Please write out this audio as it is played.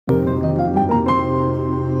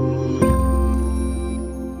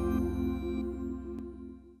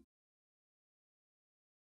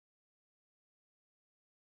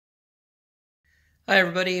Hi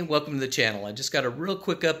everybody, welcome to the channel. I just got a real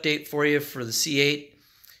quick update for you for the C8.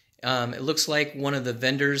 It looks like one of the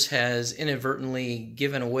vendors has inadvertently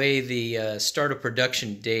given away the start of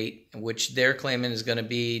production date, which they're claiming is going to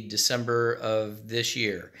be December of this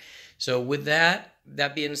year. So with that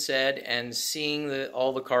being said, and seeing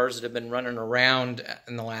all the cars that have been running around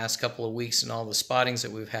in the last couple of weeks and all the spottings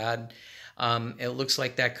that we've had, it looks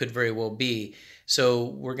like that could very well be. So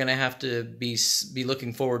we're going to have to be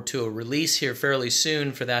looking forward to a release here fairly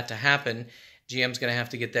soon for that to happen. GM's going to have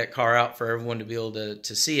to get that car out for everyone to be able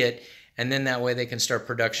to see it, and then that way they can start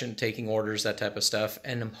production, taking orders, that type of stuff.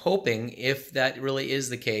 And I'm hoping, if that really is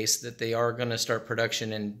the case, that they are going to start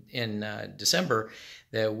production in December,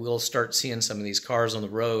 that we'll start seeing some of these cars on the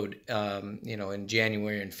road, in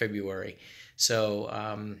January and February.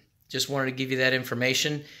 So just wanted to give you that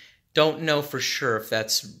information. Don't know for sure if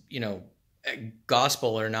that's,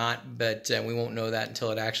 gospel or not, but we won't know that until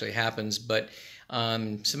it actually happens. But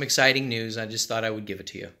some exciting news. I just thought I would give it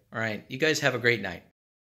to you. All right. You guys have a great night.